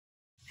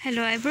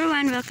Hello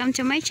everyone, welcome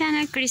to my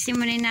channel, Chrissy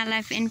Molina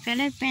Life in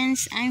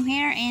Philippines. I'm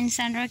here in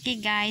San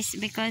Roque, guys,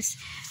 because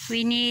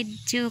we need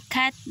to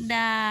cut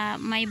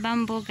my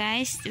bamboo,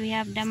 guys. We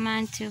have the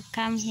man to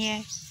come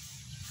here.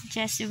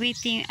 Just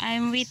waiting.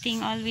 I'm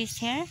waiting always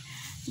here.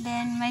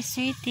 Then my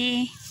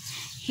sweetie,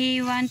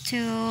 he want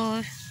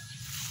to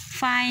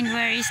find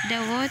where is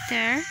the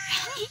water.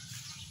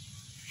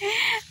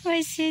 My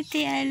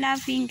sweetie, I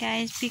love him,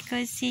 guys,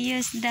 because he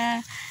used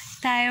the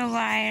tire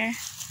wire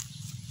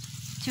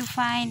to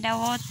find the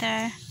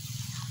water.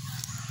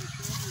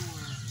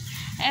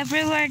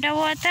 Everywhere the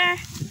water.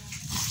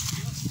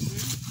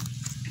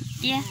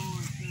 Yeah.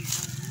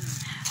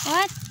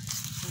 What?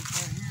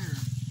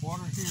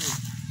 Water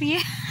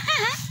here. Yeah.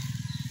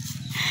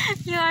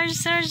 You are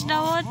search the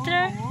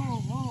water.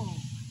 Whoa.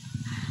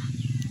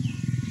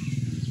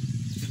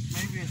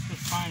 Maybe it's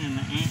just finding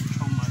the ants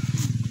on my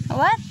feet.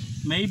 What?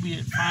 Maybe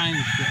it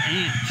finds the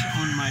ants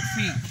on my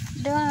feet.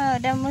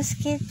 The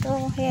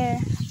mosquito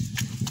here.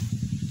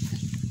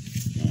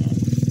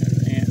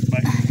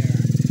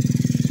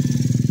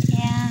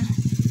 Yeah.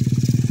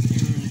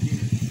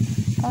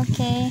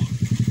 Okay.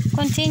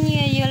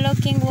 Continue. You're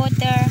looking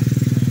water.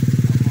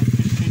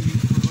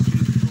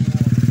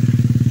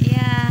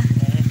 Yeah.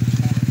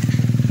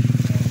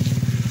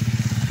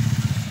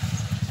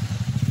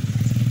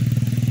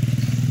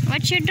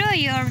 What you do?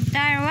 Your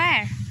tire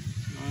wire?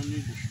 I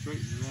need to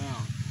straighten it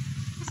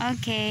out.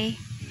 Okay.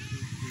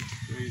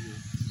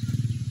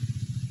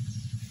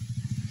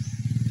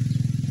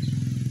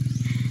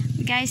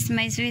 Guys,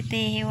 my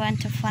sweetie, he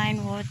want to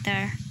find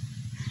water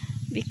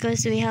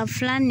because we have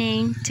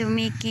planning to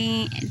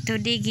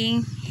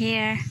digging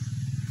here.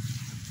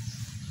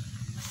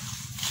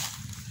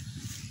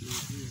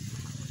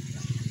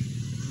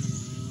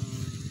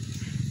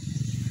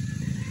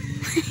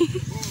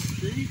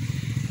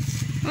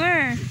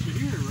 Where? It's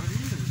here, right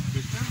here.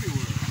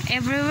 It's Everywhere?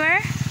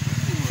 everywhere.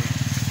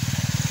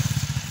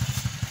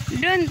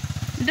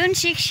 Don't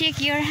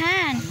shake your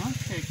hand. I'm not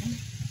shaking.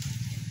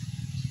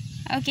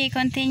 Okay,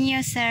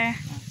 continue, sir.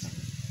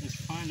 It's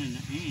finding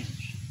the ants.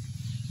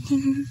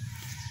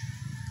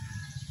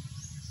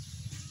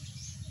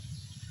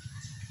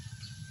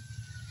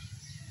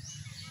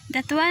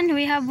 That one,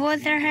 we have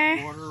water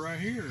here. Water right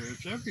here.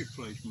 It's every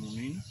place,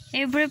 Molina.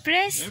 Every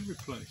place? Every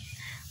place.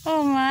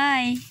 Oh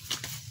my.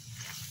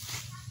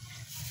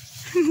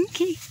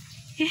 Okay.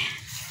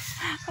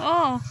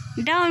 Oh,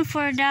 down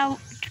for the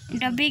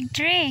big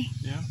tree.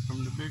 Yeah,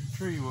 from the big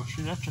tree. Well,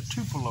 see, that's a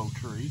tupelo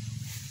tree.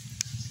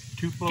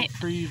 Tupelo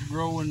trees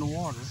grow in the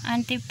water.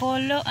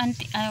 Antipolo,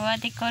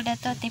 what they call that?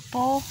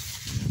 Tipo.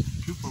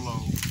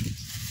 Tupelo.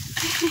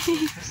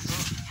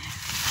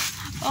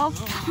 Oh.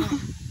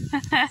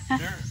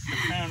 There, they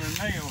found a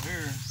nail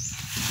here.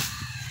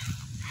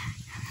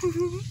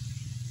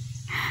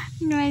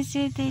 My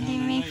sweetie, they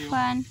make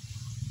fun.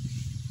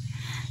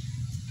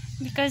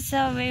 Because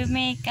we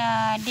make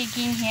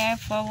digging here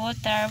for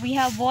water. We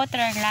have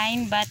water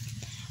line, but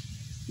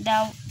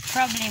the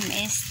problem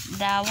is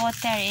the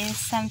water is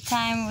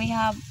sometimes we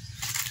have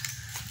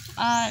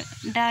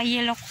the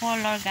yellow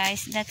color,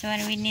 guys. That's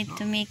why we need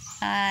to make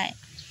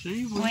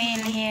See,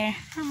 well here.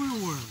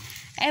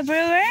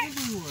 Everywhere.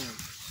 Everywhere?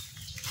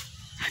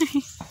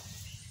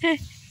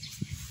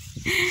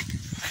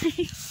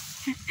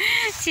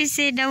 She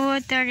said the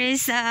water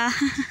is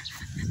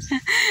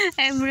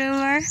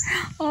everywhere.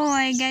 Oh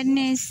my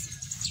goodness.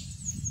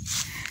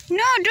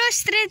 No, do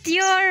straight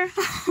your...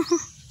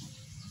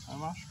 I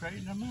must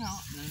straighten them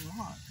out and then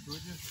what? We'll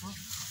just look.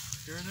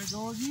 Here they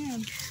go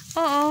again.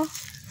 Uh-oh.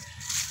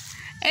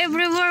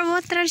 Everywhere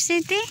water,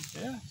 city?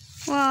 Yeah.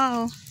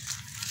 Wow.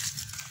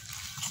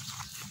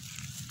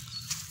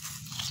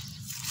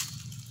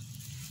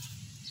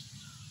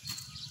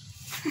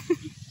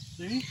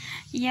 See?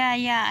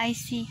 Yeah, I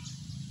see.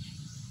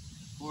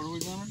 What are we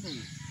gonna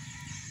do?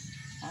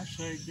 I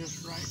say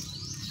just right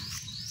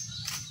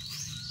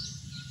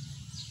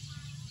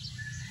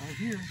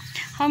here.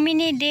 How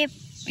many deep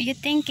you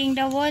thinking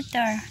the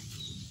water?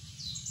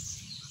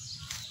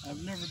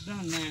 I've never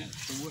done that,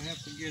 so we'll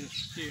have to get a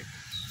stick.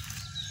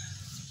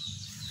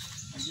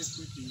 I guess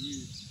we can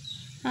use.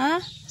 Huh?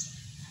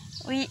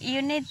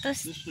 You need to...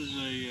 This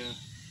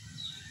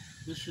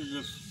is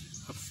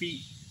a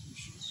feet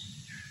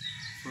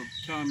for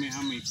telling me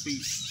how many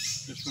feet.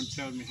 This one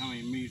tells me how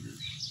many meters.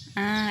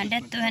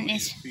 That one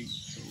is... Feet,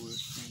 so we'll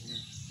stand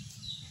here.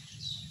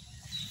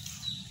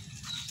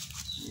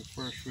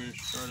 First we'll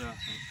start out.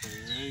 Okay,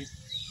 ready?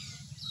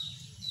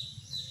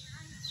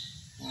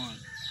 1,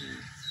 2,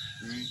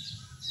 3,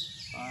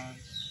 5,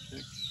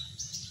 6,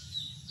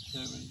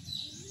 7,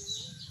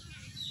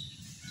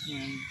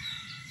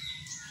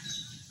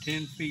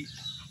 10 feet.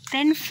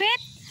 10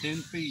 feet?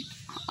 10 feet.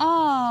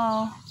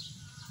 Oh.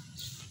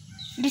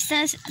 This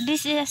is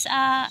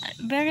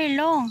very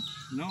long.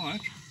 No,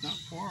 that's not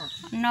far.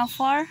 No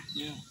far?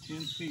 Yeah,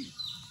 10 feet.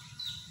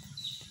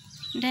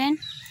 Then?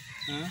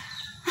 Huh?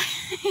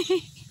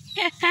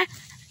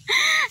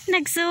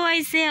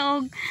 Nagsuway siya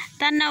og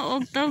tanaw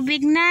og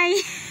tubig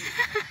nay.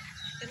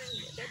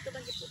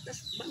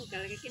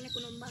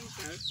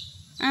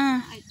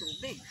 Ay,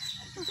 tubig.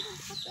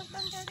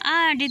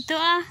 Dito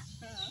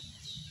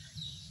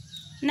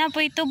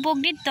Napoy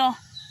tubog dito.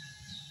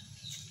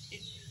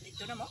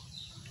 Dito na mo?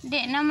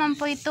 Di naman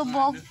po'y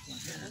tubog.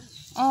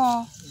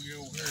 Oh.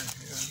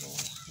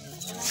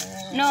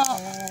 No.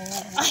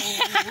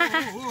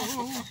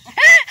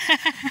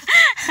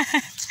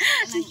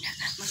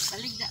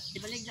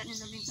 Ibaligda niya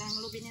sabihin sa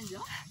lubin niya.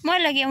 Mo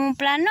lagi mong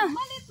plano.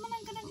 Malit man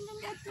ang kanang inang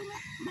gato nga.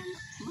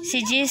 Si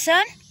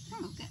Jason?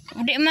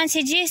 Di man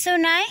si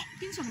Jason ay.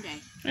 Kinsong day?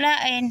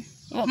 Lain.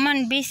 Wa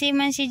man busy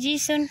man si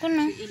Jason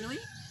kuno. Si Eloy?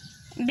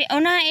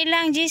 Una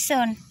ilang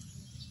Jason.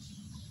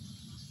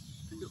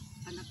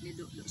 Anak ni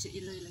Do. Si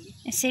Eloy lagi.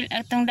 Sil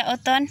atong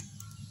daoton.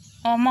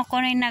 O mo ko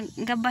na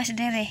naggabas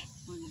dire.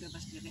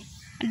 Magabas dire.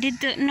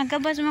 Dito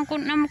naggabas man ko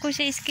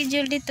sa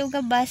schedule dito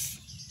gabas.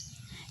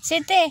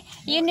 Sete,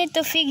 you need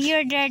to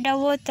figure there the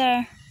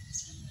water.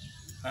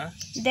 Huh?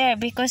 There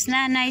because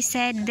Nanay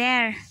said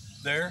there.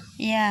 There?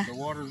 Yeah. The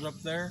water's up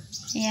there?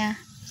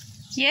 Yeah.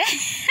 Yeah.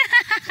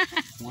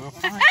 Well,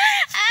 fine.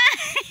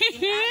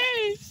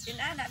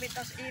 Inana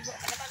bitaw sa ibo.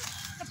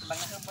 Bang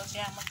nakabang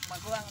siya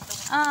magguwang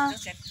itong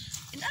set.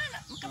 Inana,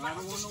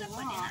 makapangos na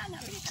pa. Inana,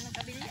 bili ka ng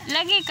kabilya.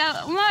 Lagi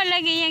ka,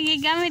 lagi yung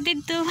gigamit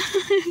dito.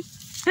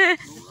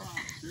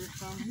 There's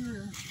some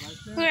here. Right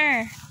there.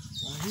 Where?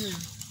 Right here.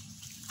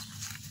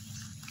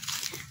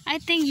 I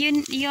think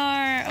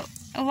your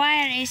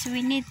wire is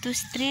we need to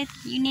straight.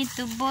 You need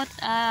to bought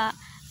a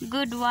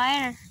good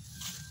wire.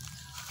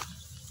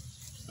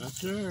 Right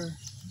there.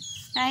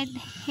 Right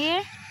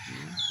here.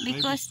 Yeah.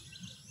 Because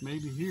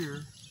maybe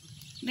here.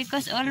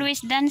 because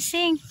always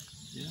dancing.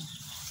 Yeah.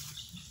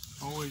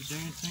 Always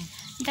dancing.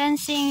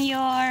 Dancing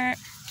your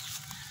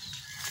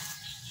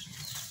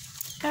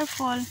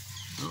careful.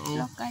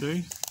 Uh-oh. Look at-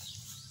 See?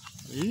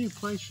 Any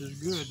place is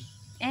good.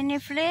 Any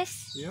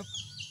place? Yep.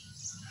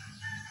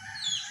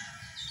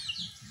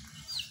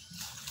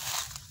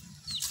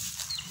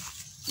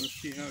 Let's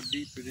see how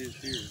deep it is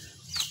here.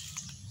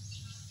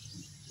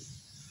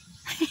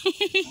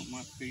 On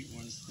my feet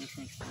one. This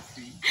one's for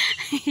feet.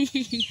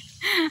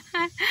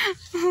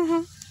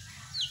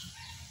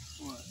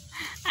 What?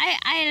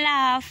 I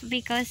laugh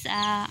because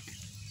One,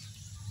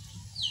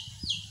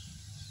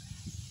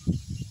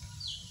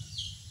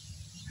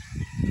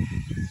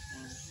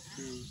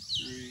 two,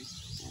 three,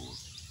 4,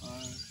 5,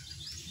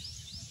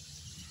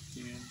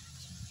 10,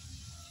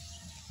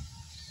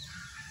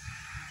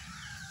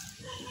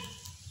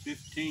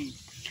 15.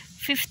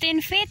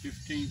 15 feet.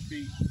 15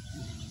 feet.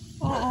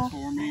 Oo.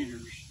 4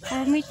 meters.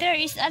 4 meter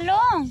is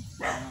along.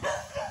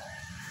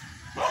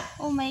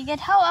 Oh my god,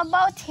 how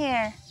about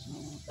here?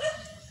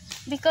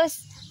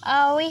 Because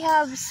we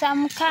have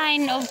some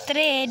kind of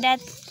tree that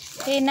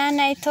the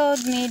Nanay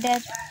told me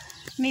that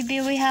maybe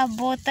we have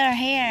water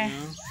here.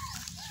 Yeah.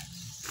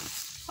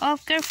 Oh,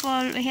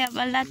 careful, we have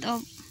a lot of...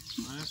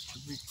 I have to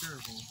be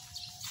careful.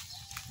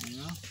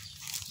 Yeah.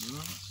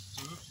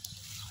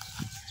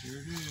 Here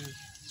it is.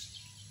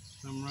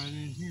 Come right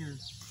in here.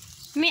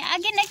 Me,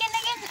 again,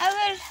 I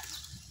will...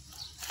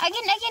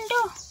 Again,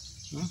 do.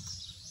 Huh?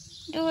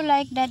 Do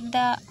like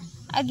that,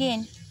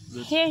 again.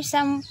 Here's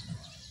some...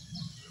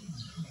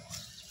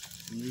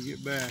 Let me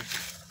get back.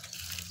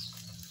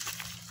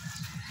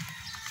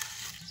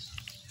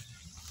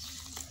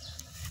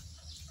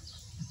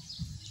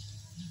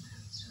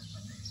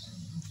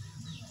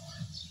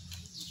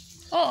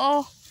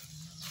 Oh.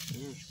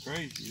 It's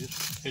crazy.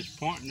 It's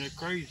pointing at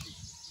crazy.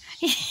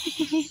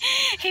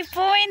 He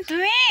point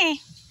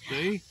me.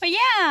 See? Oh,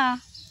 yeah.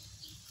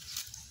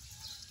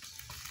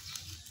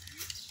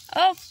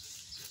 Oh,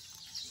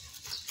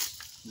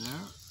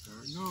 Yeah,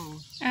 there it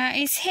goes.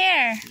 it's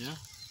here. Yeah,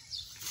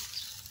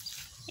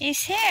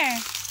 It's here. yeah.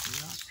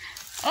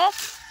 Oh,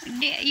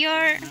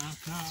 your Now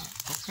it's not.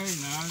 Okay,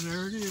 now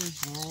there it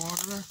is. More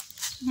water.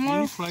 more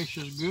Any place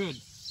is good.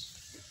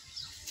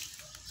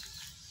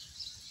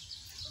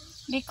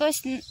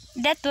 because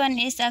that one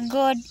is a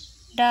good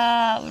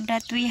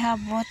that we have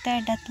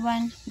water. That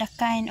one, the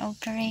kind of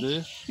tree.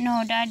 This,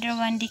 No, the other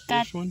one, the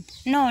cat. this one,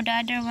 No, the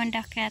other one,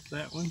 the cat.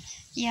 that one.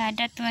 Yeah,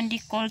 that one they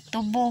call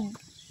tubog.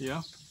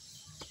 Yeah.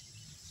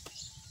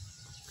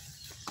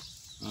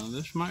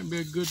 This might be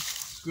a good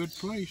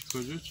place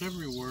because it's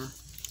everywhere.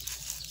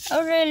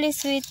 Oh, really,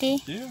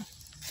 sweetie? Yeah.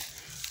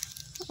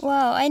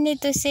 Wow, I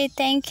need to say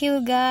thank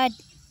you, God.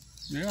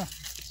 Yeah.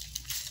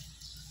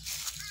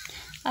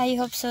 I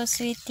hope so,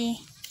 sweetie.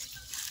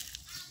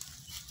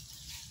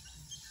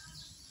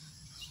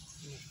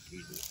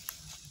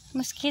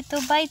 Mosquito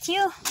bite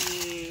you?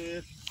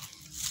 Yes.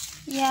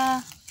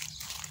 Yeah.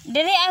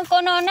 Diri ang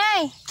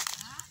kononay.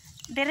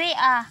 Diri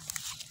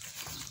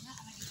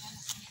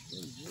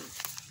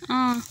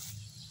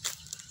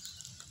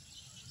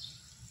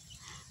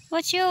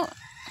What you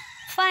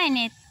find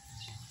it?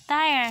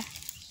 Tire.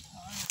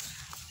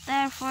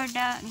 Tire for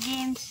the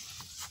games.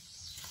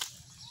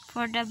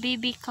 For the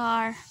baby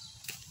car.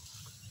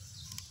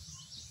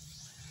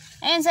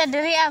 Ayun sa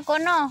diri ako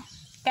no.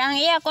 Kaya ang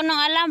iya ko nung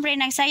alambre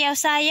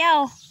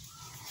nagsayaw-sayaw.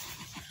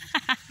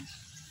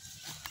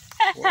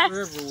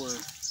 Water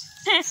everywhere.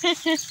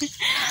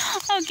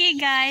 Okay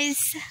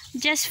guys,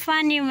 just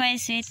funny my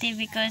sweetie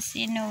because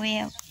you know we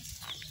have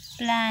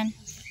plan.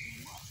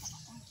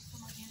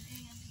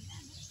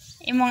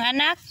 Imong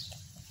anak?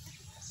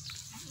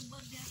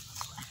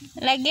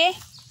 Lagi?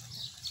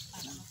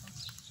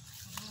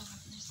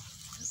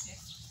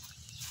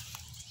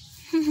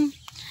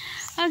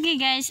 Okay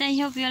guys, I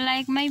hope you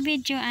like my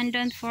video and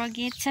don't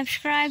forget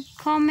subscribe,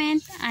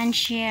 comment and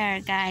share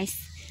guys.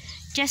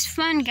 Just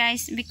fun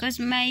guys because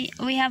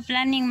we have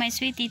planning my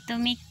sweetie to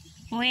make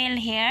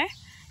whale hair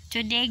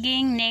to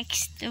digging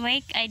next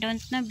week. I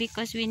don't know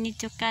because we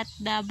need to cut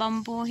the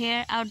bamboo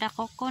here or the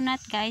coconut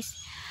guys.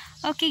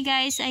 Okay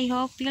guys, I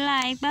hope you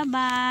like. Bye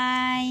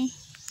bye.